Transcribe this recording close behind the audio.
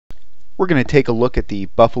We're going to take a look at the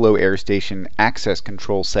Buffalo Airstation access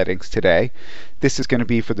control settings today. This is going to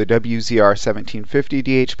be for the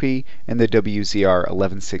WZR-1750DHP and the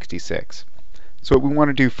WZR-1166. So what we want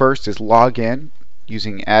to do first is log in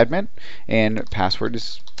using admin, and password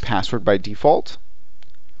is password by default.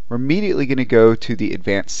 We're immediately going to go to the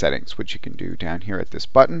advanced settings, which you can do down here at this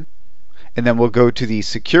button, and then we'll go to the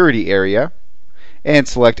security area and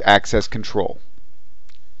select access control.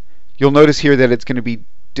 You'll notice here that it's going to be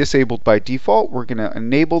disabled by default. We're going to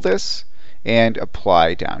enable this and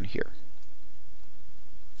apply down here.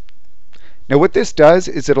 Now what this does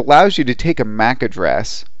is it allows you to take a MAC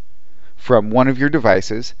address from one of your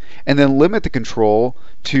devices and then limit the control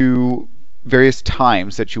to various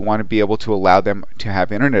times that you want to be able to allow them to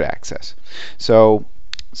have internet access. So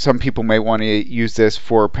some people may want to use this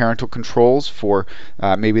for parental controls for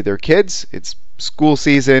maybe their kids. It's school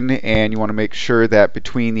season and you want to make sure that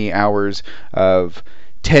between the hours of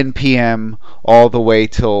 10 p.m. all the way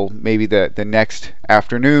till maybe the next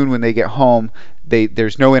afternoon when they get home,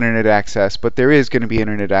 there's no internet access, but there is going to be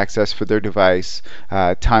internet access for their device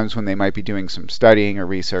times when they might be doing some studying or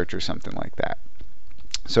research or something like that.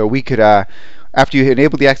 So we could, after you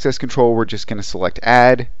enable the access control, we're just going to select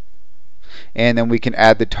add, and then we can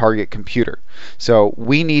add the target computer. So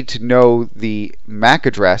we need to know the MAC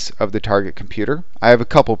address of the target computer. I have a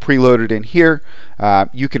couple preloaded in here.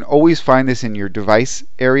 You can always find this in your device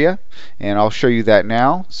area, and I'll show you that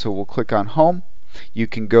now. So we'll click on home. You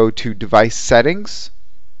can go to device settings,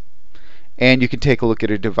 and you can take a look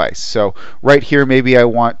at a device. So right here, maybe I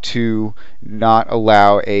want to not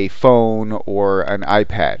allow a phone or an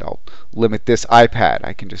iPad. I'll limit this iPad.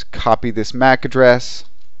 I can just copy this MAC address,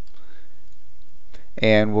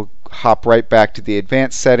 and we'll hop right back to the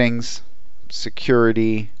advanced settings,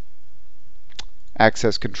 security,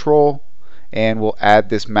 access control, and we'll add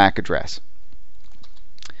this MAC address.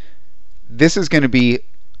 This is going to be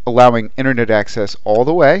allowing internet access all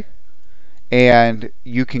the way, and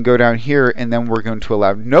you can go down here and then we're going to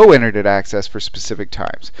allow no internet access for specific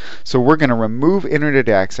times. So we're going to remove internet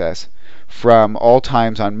access from all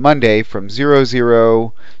times on Monday from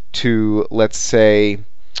 00 to, let's say,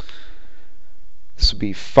 this will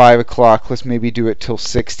be 5 o'clock. Let's maybe do it till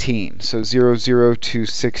 16. So 00 to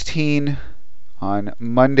 16 on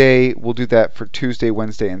Monday. We'll do that for Tuesday,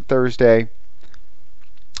 Wednesday, and Thursday.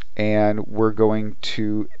 And we're going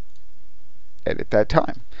to edit that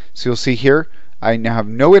time. So you'll see here I now have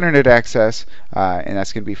no internet access, and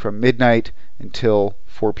that's going to be from midnight until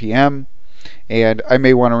 4 p.m. And I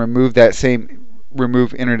may want to remove that same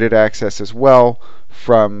internet access as well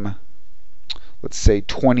from, let's say,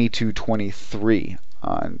 20 to 23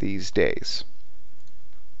 on these days.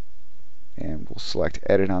 And we'll select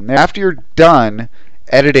edit on there. After you're done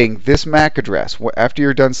editing this MAC address, after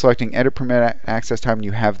you're done selecting edit permit access time and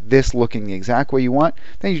you have this looking the exact way you want,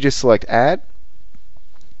 then you just select add.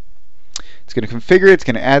 It's going to configure it, it's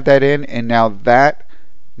going to add that in, and now that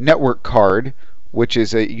network card, which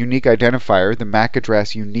is a unique identifier, the MAC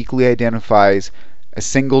address uniquely identifies a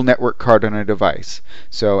single network card on a device.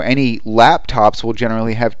 So any laptops will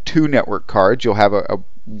generally have two network cards. You'll have a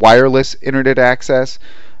wireless internet access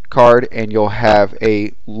card, and you'll have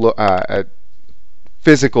a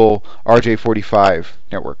physical RJ45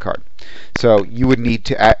 network card. So you would need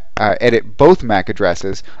to edit both MAC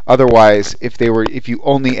addresses. Otherwise, if you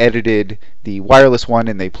only edited the wireless one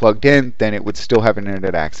and they plugged in, then it would still have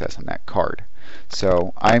internet access on that card.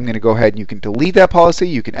 So I'm going to go ahead and you can delete that policy.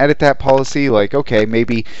 You can edit that policy, like, okay,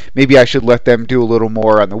 maybe I should let them do a little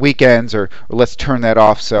more on the weekends, or let's turn that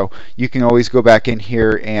off. So you can always go back in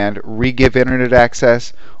here and re-give internet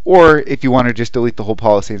access, or if you want to just delete the whole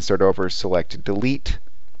policy and start over, select delete,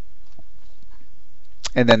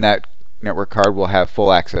 and then that network card will have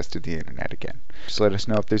full access to the internet again. Just let us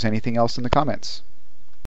know if there's anything else in the comments.